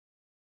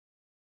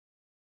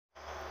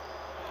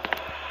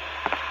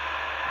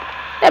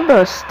That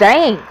bro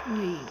stank.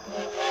 Wait.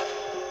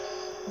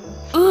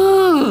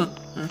 Ugh!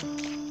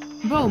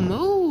 Bro,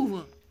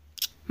 move!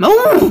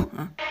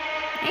 Move!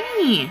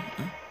 Hey!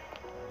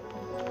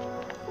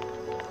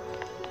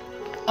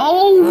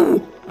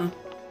 Oh!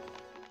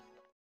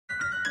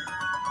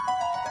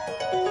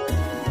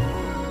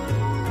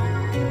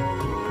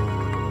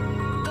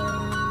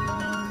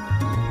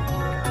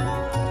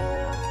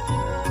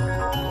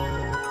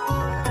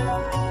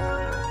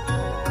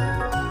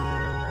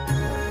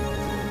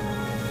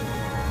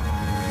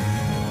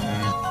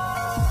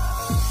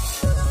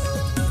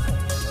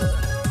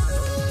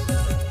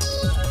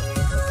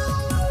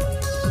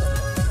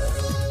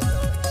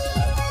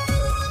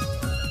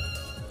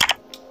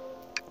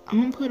 I'm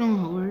gonna put on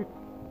hard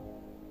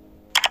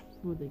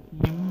for the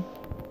camera,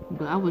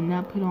 but I would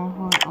not put on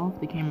hard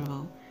off the camera,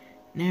 bro.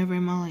 Never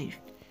in my life.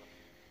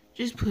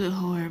 Just put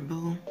hard,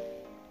 bro.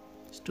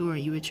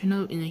 Story: you return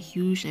up in a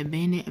huge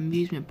abandoned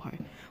amusement park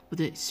with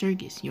a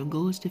circus. Your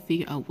goal is to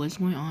figure out what's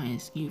going on and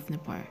escape from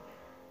the park.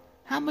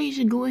 How about you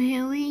should go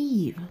ahead and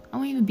leave? I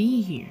won't even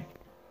be here.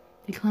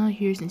 The clown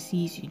hears and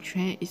sees you.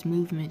 Track its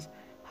movements,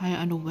 hide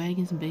under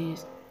wagons and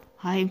beds,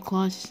 hide in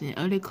closets and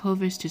other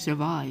covers to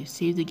survive.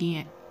 Save the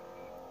game.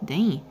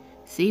 Dang.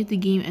 Save the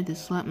game at the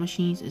slot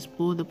machines,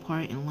 explore the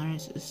park, and learn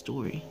a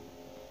story.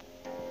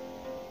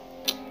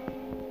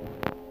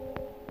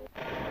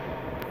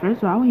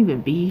 First of all, I won't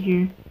even be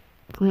here.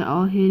 Collect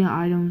all hidden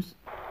items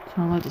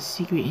to unlock the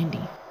secret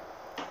ending.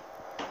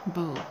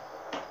 Bro.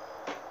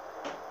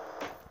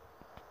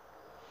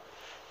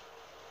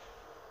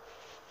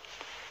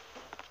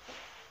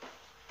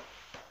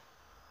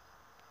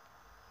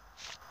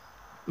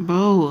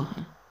 Bro,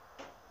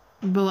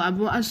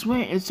 I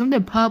swear, if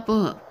something pop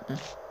up.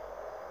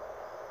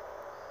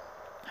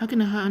 How can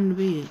I hide under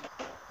the bed?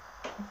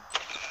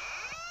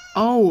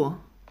 Oh.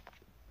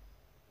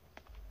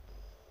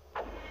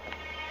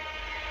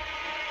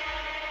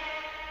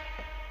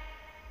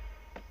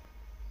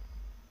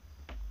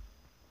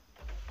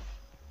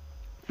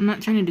 I'm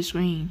not turning the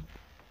screen.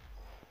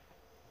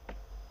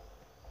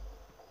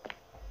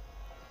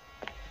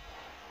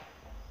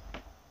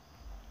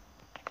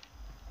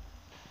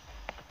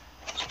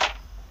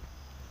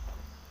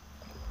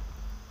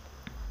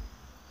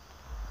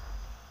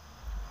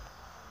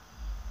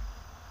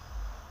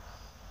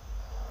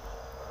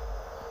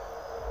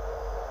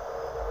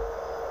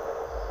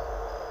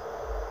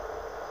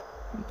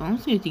 I'm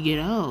scared to get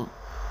out.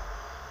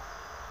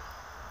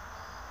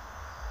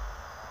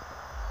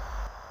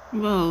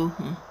 Bro.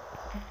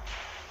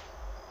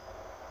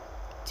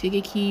 Take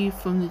a key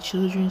from the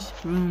children's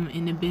room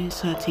in the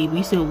bedside table.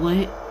 You said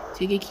what?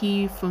 Take a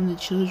key from the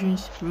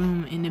children's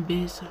room in the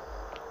bedside.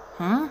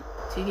 Huh?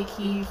 Take a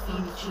key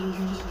from the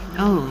children's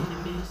room in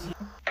the bedside.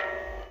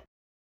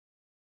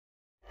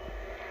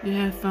 You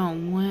have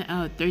found 1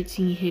 out of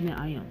 13 hidden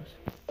items.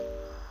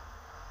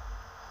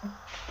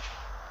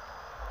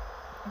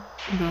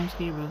 Bro, I'm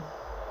scared, bro.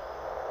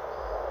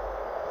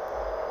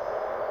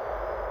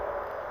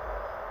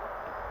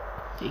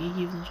 Take a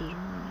key from the children's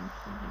room.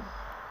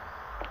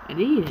 I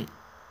did.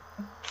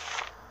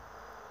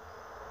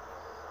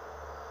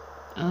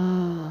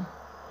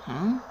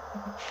 Huh?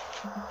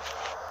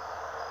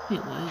 Wait,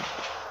 what?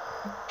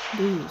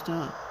 Dude,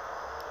 stop.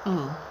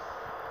 Oh.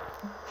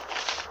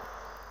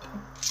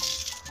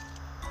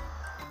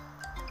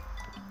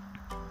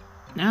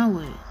 Now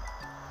what?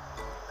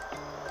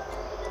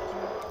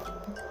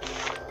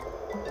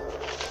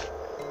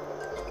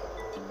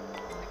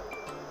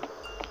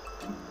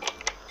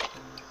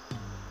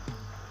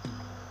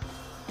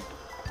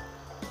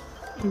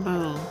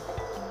 Bro,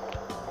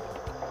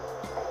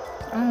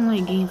 I don't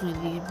like games like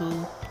these,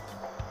 bro.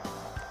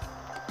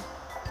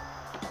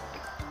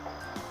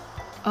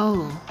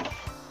 Oh,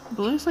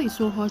 bro, it's like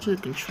so hard to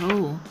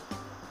control.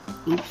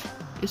 Oops,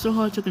 it's so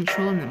hard to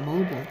control in the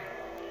mobile.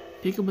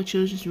 Pick up a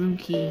children's room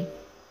key.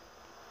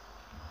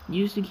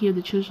 Use the key of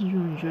the children's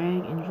room,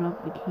 drag and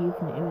drop the key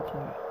from the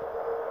inventory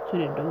to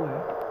the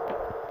door.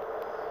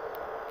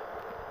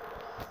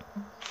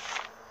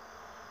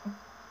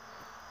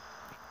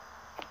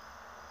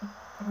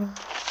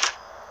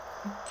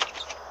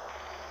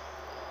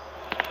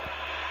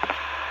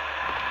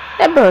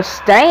 That bro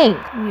stank.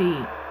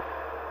 Wait,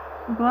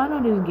 bro, I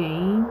know this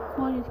game.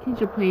 Why these kids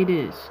should play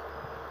this?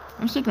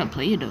 I'm still gonna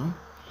play it though.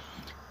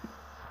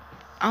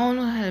 I don't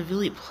know how to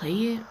really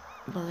play it,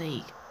 but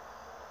like,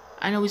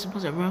 I know we're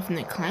supposed to run from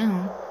the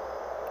clown.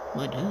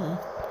 But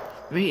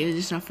right, is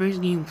this our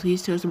first game?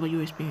 Please tell us about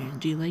your experience.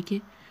 Do you like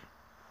it?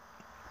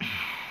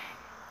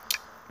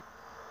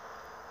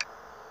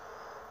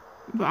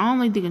 But I don't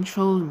like the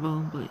controls,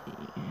 bro, but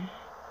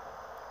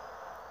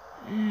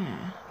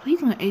yeah. Please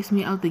don't X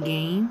me out the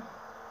game.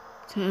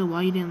 Tell her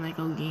why you didn't like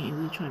our game and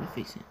we'll try to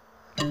fix it.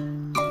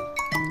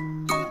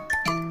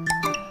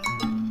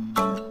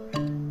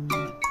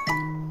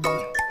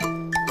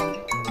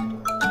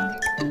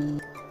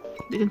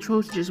 The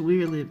controls are just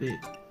weird a little bit.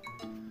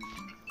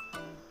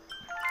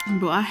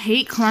 Bro, I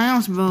hate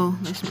clowns, bro.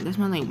 That's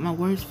my like my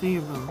worst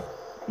fear, bro.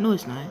 No,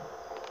 it's not.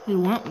 It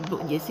won't,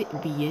 but yes, it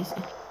be yes.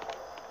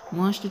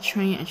 Monster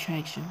train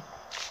attraction.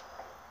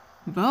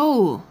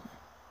 Bro,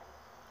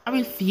 I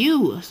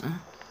refuse.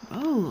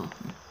 Bro.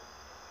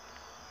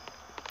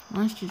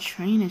 Monster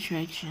train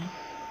attraction.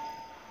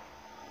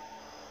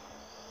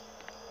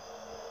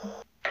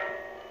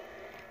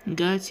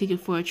 Got a ticket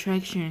for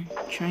attraction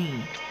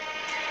train.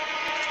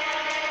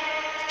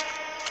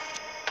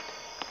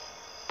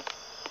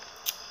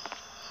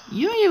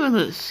 You don't even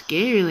look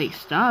scary, like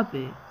stop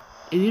it.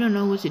 If you don't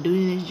know what to do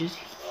in this, just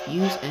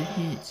use a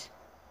hint.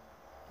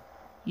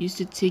 Use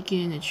the ticket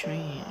in the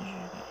train.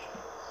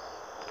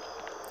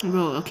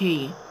 Bro,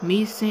 okay.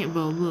 Me saying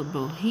bro, look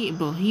bro, he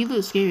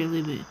looks scary a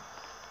little bit.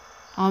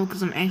 All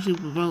because I'm actually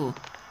bro.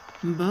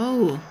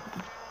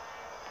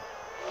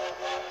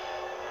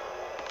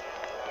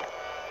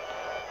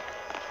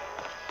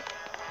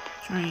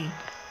 Train.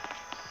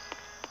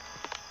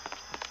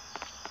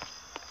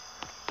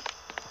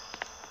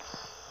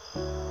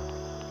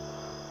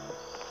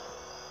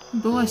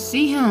 Bro, I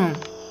see him.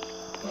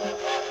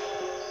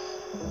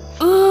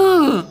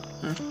 Ugh!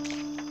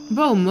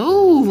 Bro,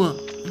 move!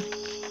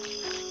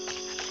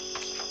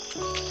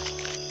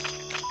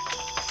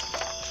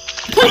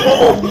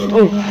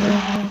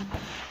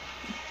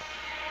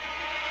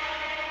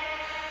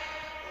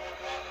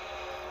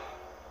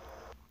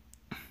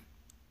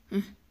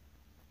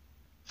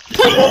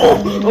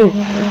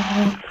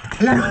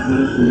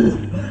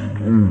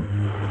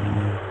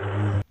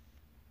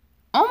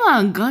 Oh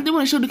my god, they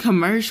want to show the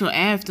commercial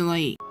after,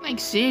 like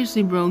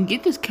seriously, bro,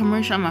 get this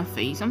commercial on my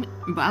face.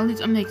 But at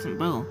least I'm making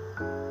bro.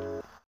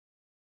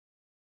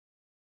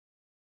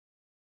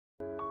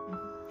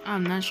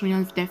 I'm not showing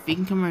y'all that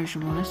freaking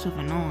commercial, bro. That's so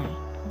annoying.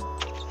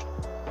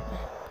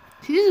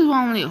 See, this is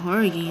why I don't like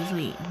horror games,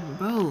 like,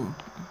 bro.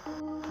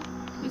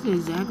 This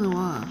is exactly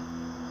why.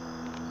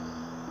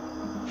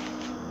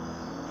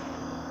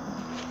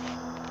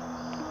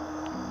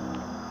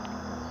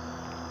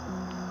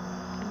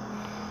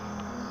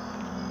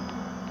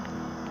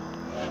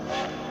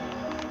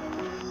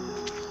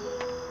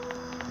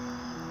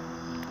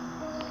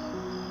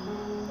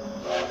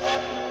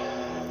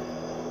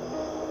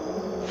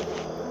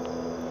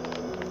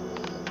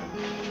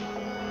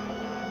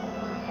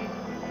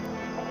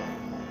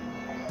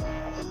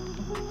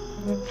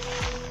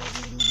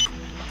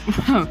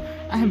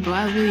 Bro, I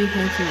really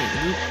had to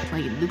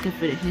look up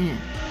for the hint.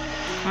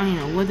 I don't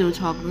know what they were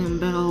talking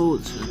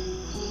about.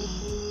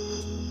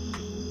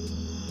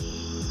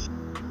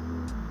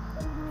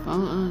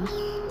 Follow us.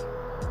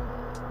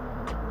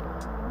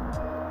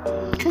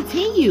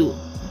 Continue.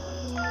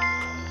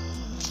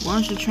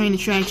 Launch the train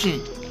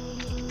attraction.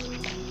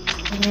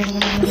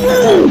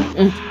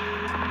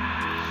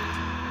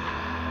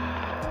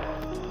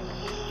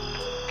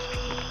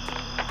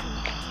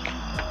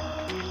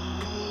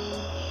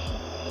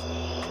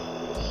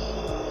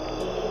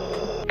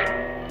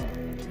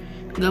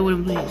 That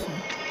wouldn't play it.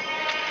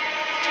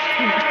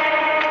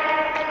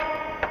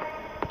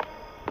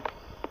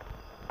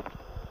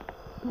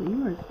 Oh, you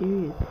are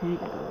scary as heck,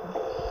 bro.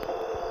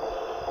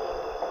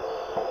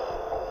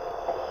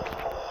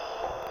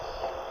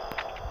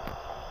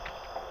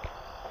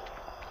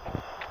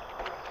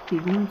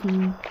 Keep going to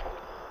me.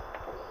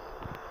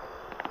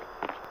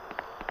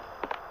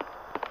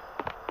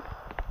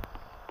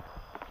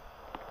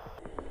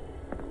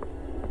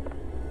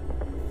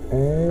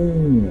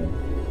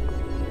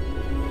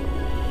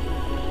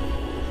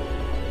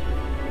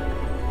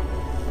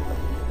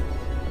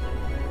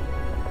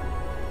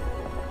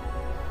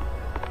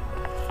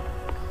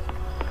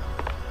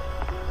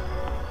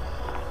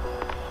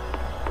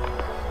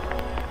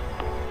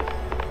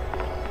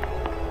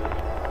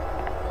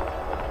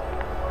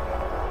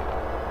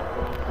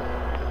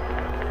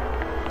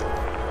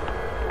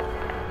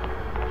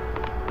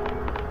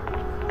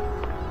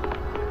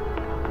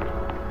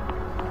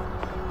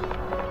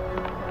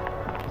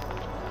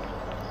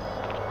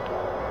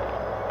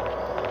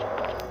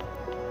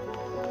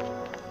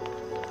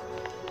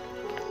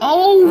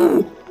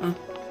 Oh!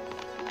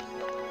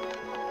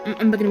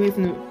 I'm backing away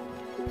from them.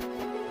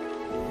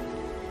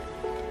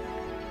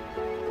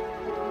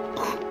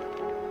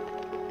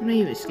 I'm not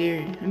even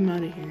scared. I'm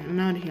out of here. I'm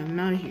out of here. I'm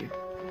out of here.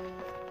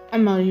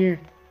 I'm out of here.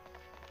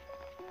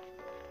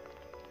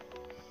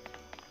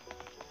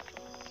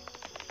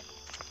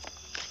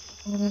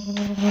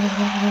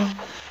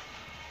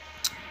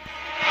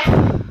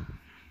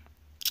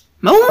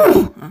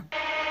 Move!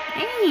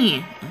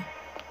 Hey!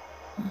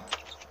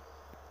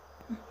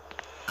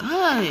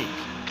 God!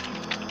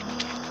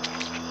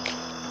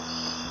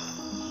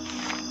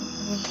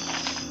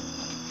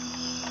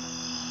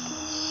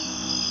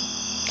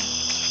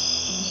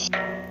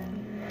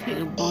 Take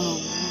a bottle of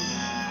water.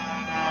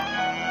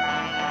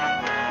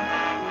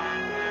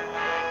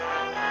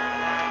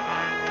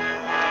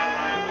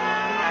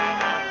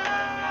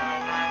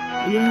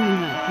 You don't even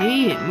got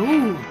head.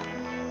 Move!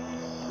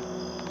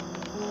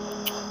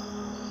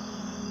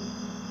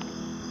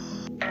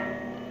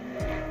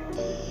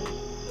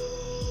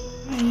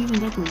 Where even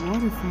got the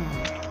water from?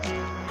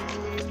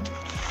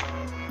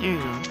 There you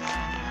go.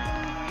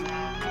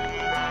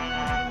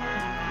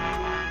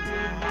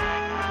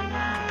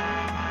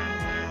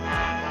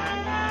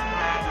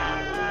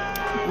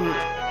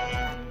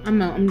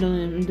 I'm out. I'm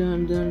done.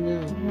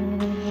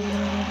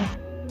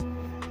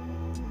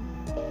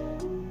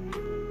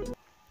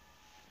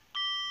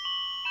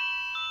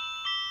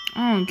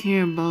 I don't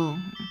care, bro.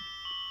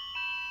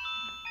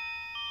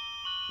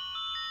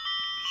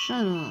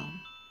 Shut up.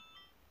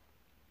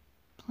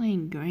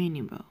 Playing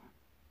Granny, bro.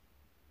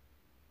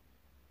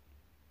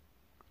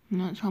 I'm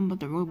not talking about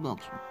the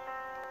Roblox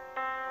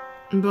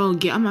one. Bro,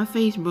 get out my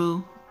face,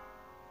 bro.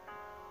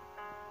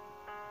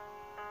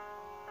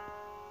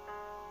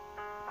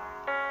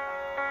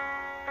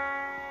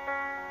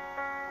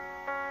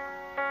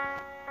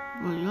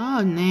 Bro,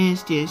 y'all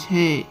nasty as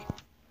heck.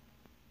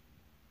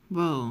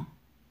 Bro.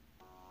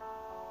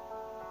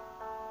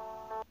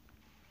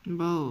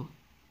 Bro.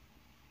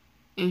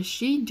 If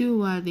she do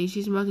what I think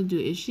she's about to do,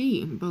 is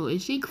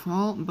she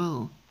crawl,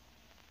 bro?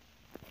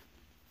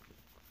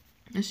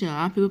 I see a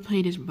lot of people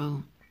play this,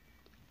 bro.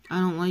 I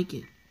don't like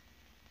it.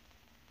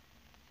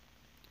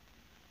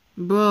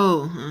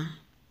 Bro,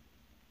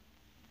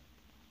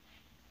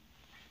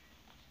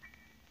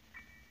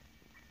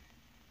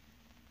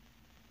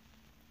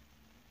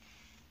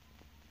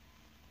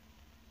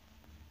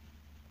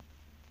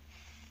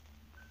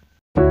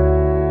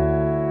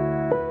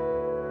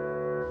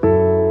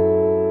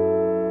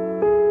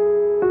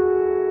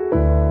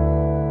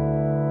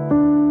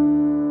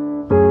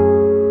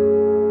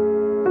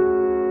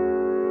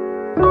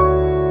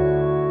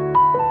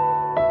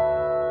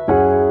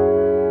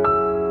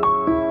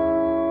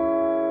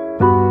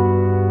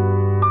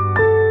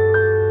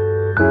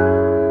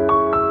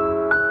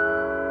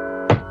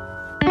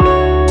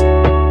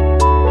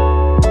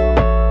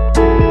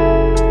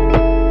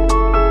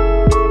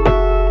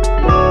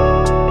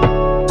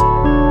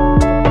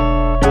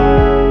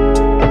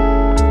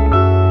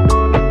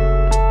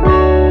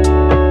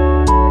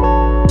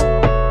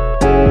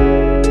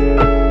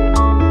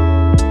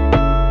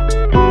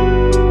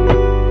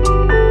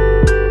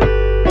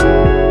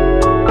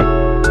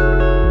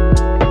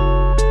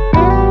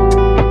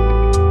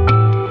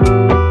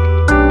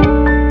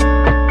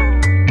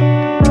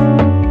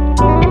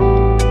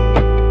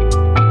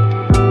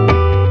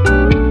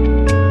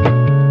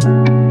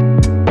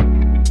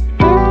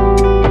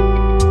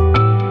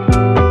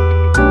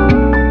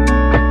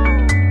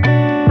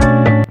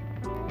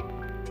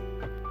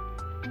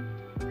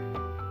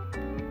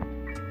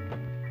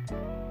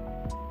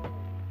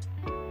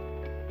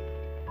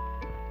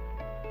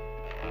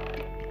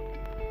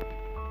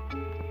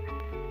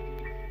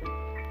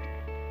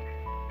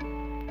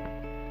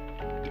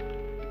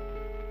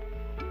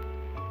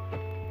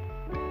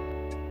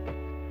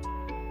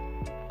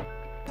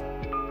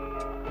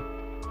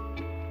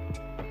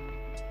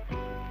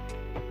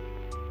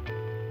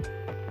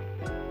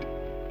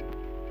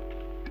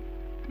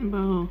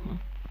 bro.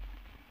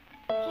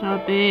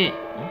 Stop it.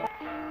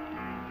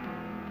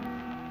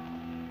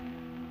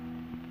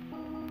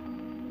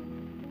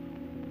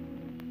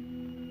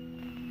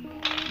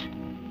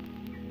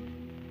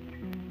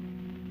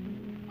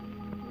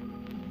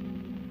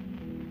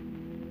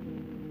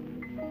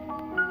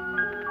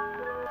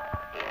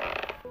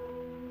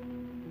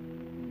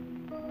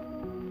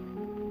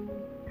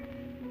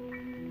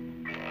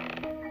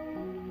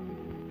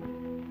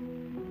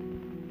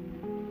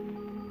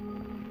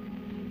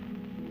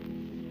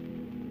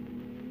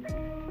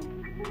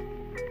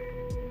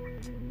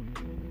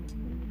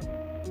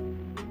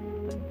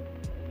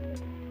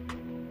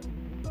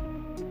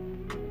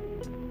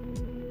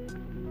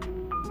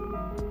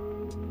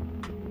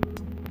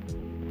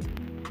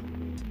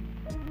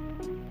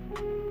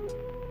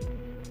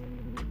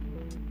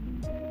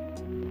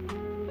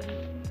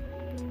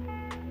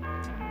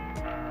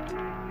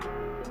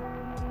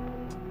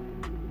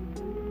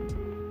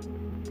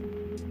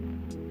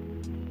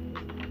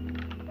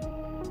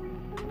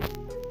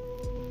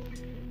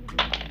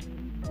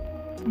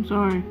 I'm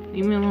sorry.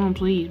 Leave me alone,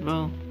 please,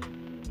 bro.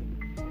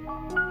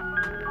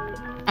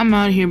 I'm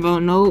out of here, bro.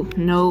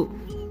 Nope.